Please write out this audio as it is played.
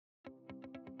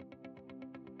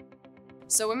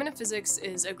So Women in Physics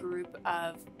is a group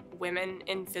of women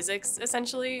in physics,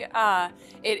 essentially.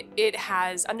 It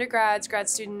has undergrads, grad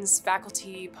students,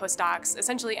 faculty, postdocs,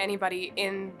 essentially anybody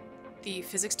in the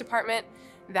physics department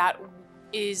that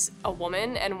is a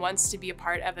woman and wants to be a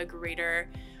part of a greater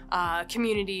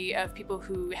community of people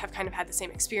who have kind of had the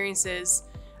same experiences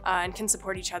and can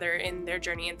support each other in their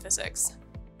journey in physics.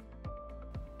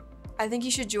 I think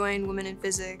you should join Women in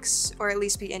Physics, or at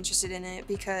least be interested in it,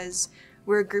 because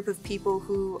we're a group of people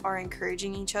who are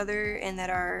encouraging each other and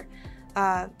that are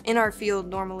in our field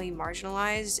normally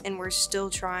marginalized, and we're still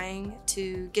trying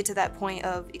to get to that point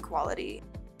of equality.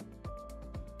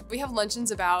 We have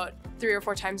luncheons about 3 or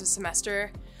 4 times a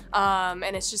semester,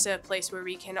 and it's just a place where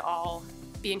we can all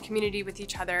be in community with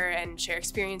each other and share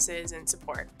experiences and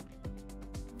support.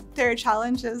 There are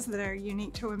challenges that are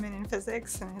unique to women in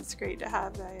physics, and it's great to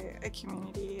have a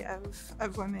community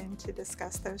of women to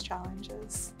discuss those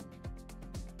challenges.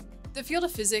 The field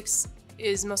of physics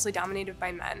is mostly dominated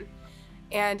by men,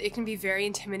 and it can be very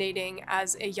intimidating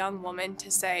as a young woman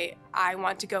to say, I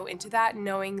want to go into that,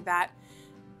 knowing that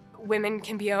women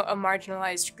can be a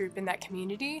marginalized group in that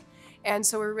community. And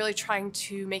so we're really trying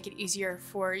to make it easier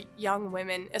for young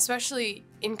women, especially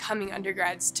incoming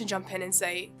undergrads, to jump in and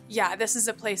say, yeah, this is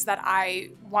a place that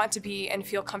I want to be and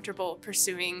feel comfortable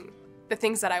pursuing the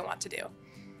things that I want to do.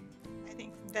 I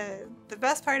think the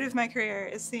best part of my career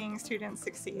is seeing students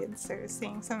succeed. So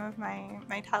seeing some of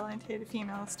my talented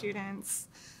female students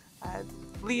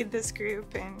lead this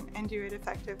group and do it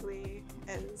effectively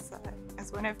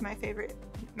is one of my favorite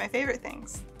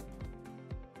things.